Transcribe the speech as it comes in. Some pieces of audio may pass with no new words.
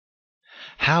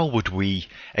How would we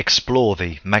explore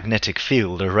the magnetic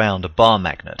field around a bar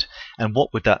magnet, and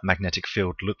what would that magnetic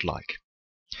field look like?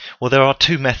 Well, there are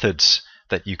two methods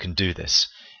that you can do this.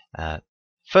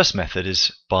 First method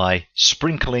is by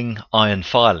sprinkling iron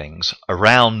filings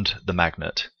around the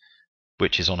magnet,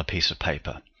 which is on a piece of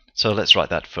paper. So let's write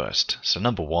that first. So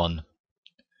number one,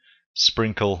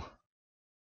 sprinkle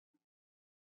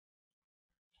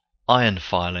iron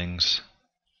filings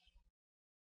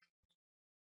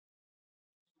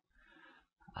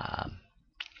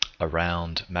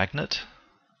around magnet.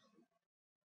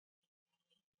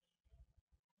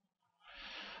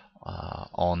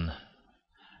 On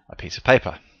a piece of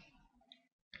paper,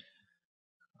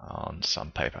 on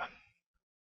some paper.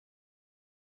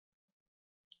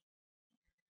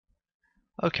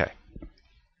 Okay.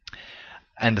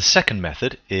 And the second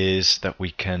method is that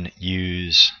we can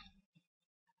use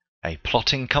a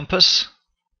plotting compass,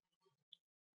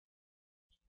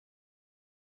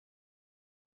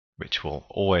 which will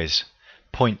always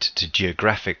point to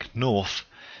geographic north,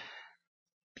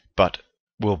 but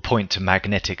will point to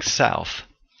magnetic south,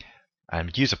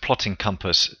 and use a plotting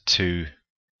compass to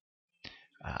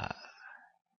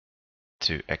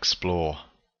explore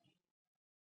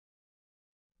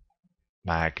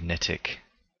magnetic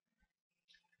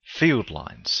field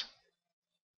lines.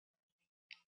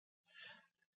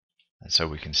 And so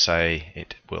we can say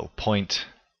it will point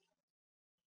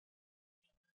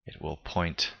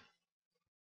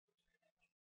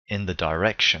in the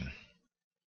direction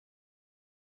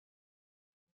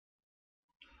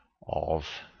of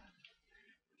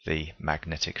the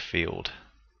magnetic field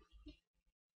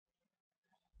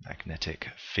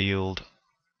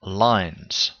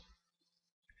lines.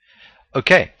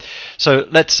 Okay, so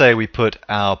let's say we put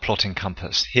our plotting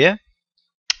compass here.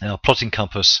 Our plotting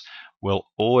compass will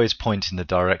always point in the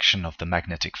direction of the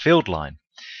magnetic field line,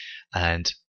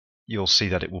 and you'll see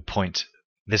that it will point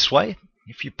this way.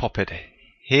 If you pop it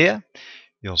here,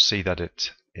 you'll see that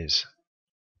it is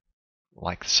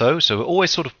like so. So we're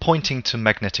always sort of pointing to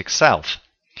magnetic south.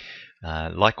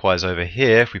 Likewise over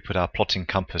here, if we put our plotting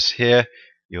compass here,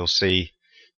 you'll see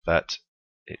that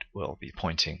it will be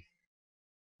pointing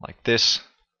like this,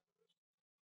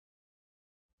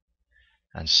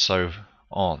 and so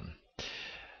on.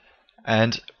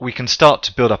 And we can start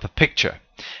to build up a picture.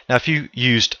 Now, if you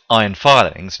used iron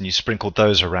filings and you sprinkled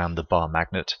those around the bar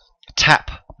magnet,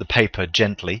 tap the paper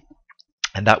gently,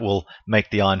 and that will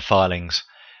make the iron filings,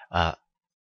 that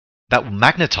will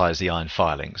magnetize the iron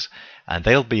filings, and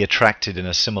they'll be attracted in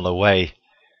a similar way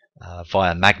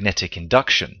via magnetic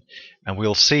induction. And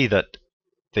we'll see that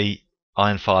the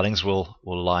iron filings will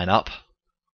line up,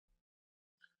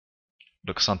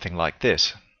 look something like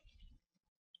this.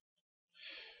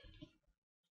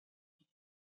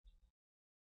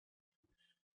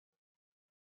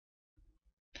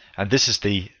 And this is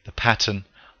the pattern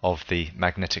of the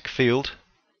magnetic field.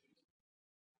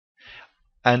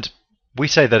 And we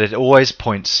say that it always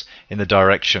points in the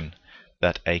direction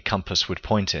that a compass would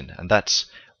point in, and that's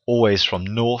always from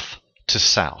north to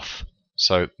south.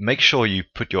 So make sure you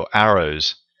put your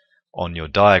arrows on your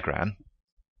diagram,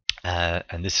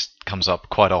 and this comes up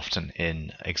quite often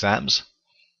in exams.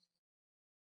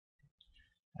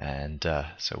 And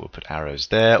so we'll put arrows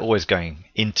there, always going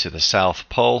into the South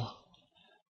Pole,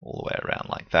 all the way around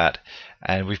like that.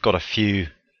 And we've got a few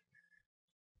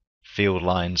field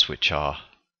lines which are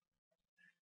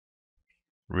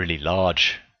really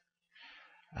large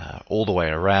all the way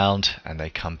around, and they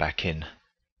come back in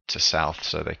to south,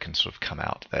 so they can sort of come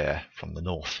out there from the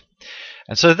north.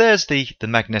 And so there's the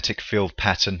magnetic field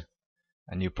pattern,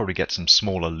 and you'll probably get some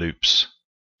smaller loops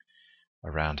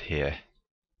around here,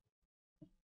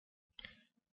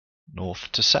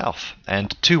 north to south.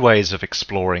 And two ways of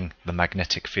exploring the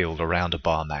magnetic field around a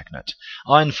bar magnet: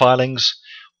 iron filings,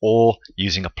 or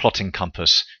using a plotting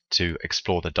compass to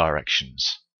explore the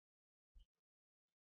directions.